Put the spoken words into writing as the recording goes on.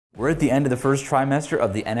We're at the end of the first trimester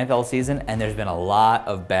of the NFL season, and there's been a lot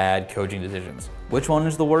of bad coaching decisions. Which one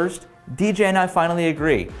is the worst? DJ and I finally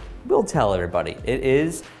agree. We'll tell everybody. It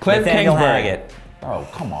is Kliff Nathaniel Kingsbury. Hackett. Oh,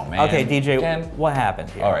 come on, man. Okay, DJ, what happened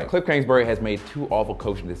here? All right, Kliff Kingsbury has made two awful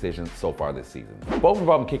coaching decisions so far this season, both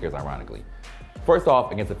involving kickers, ironically. First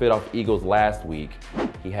off, against the Philadelphia Eagles last week,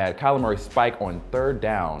 he had Kyler Murray spike on third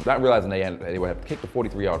down, not realizing they would have to kick the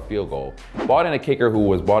 43-yard field goal. Brought in a kicker who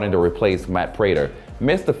was brought in to replace Matt Prater,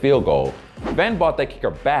 missed the field goal, then brought that kicker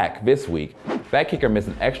back this week. That kicker missed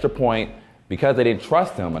an extra point because they didn't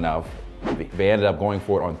trust him enough. They ended up going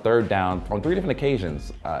for it on third down on 3 different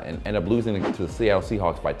occasions and ended up losing to the Seattle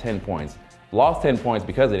Seahawks by 10 points. Lost 10 points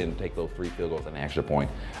because they didn't take those 3 field goals and an extra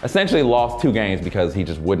point. Essentially lost 2 games because he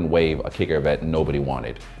just wouldn't waive a kicker that nobody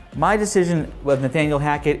wanted. My decision with Nathaniel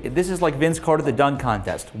Hackett, this is like Vince Carter the dunk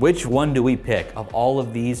contest. Which one do we pick of all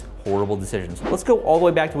of these horrible decisions? Let's go all the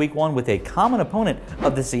way back to week 1 with a common opponent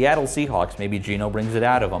of the Seattle Seahawks. Maybe Geno brings it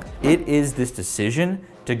out of them. It is this decision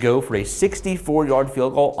to go for a 64-yard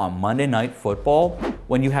field goal on Monday Night Football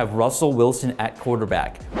when you have Russell Wilson at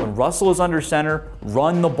quarterback. When Russell is under center,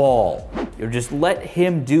 run the ball. You just let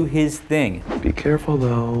him do his thing. Be careful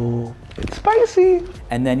though, it's spicy.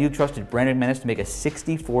 And then you trusted Brandon McManus to make a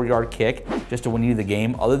 64-yard kick just to win you the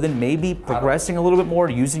game, other than maybe progressing a little bit more,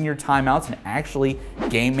 using your timeouts and actually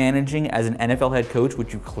game managing as an NFL head coach,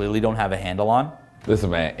 which you clearly don't have a handle on.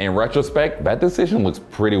 Listen, man, in retrospect, that decision looks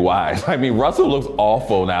pretty wise. I mean, Russell looks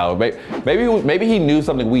awful now. Maybe he knew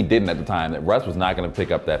something we didn't at the time, that Russ was not going to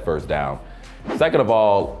pick up that first down. Second of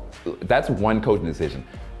all, that's one coaching decision.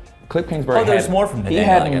 Kliff Kingsbury there's more from the he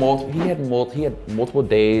had multiple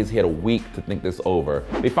days, he had a week to think this over.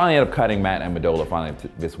 They finally ended up cutting Matt Amendola finally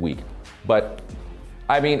this week. But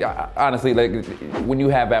I mean, honestly, like when you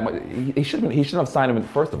have that much, he shouldn't have signed him.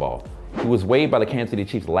 First of all, he was waived by the Kansas City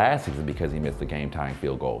Chiefs last season because he missed the game-tying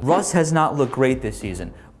field goal. Russ has not looked great this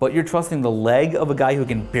season, but you're trusting the leg of a guy who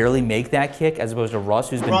can barely make that kick as opposed to Russ,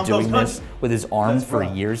 who's been doing this with his arms for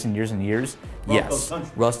years and years and years. Yes,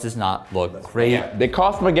 Russ does not look great. Yeah, they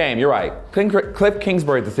cost him a game, you're right. Kliff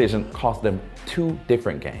Kingsbury's decision cost them 2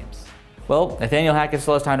 different games. Well, Nathaniel Hackett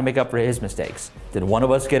still has time to make up for his mistakes. Did one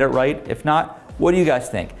of us get it right? If not, what do you guys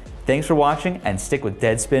think? Thanks for watching, and stick with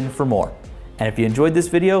Deadspin for more. And if you enjoyed this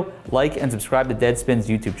video, like and subscribe to Deadspin's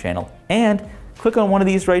YouTube channel. And click on one of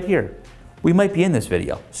these right here. We might be in this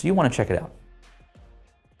video, so you want to check it out.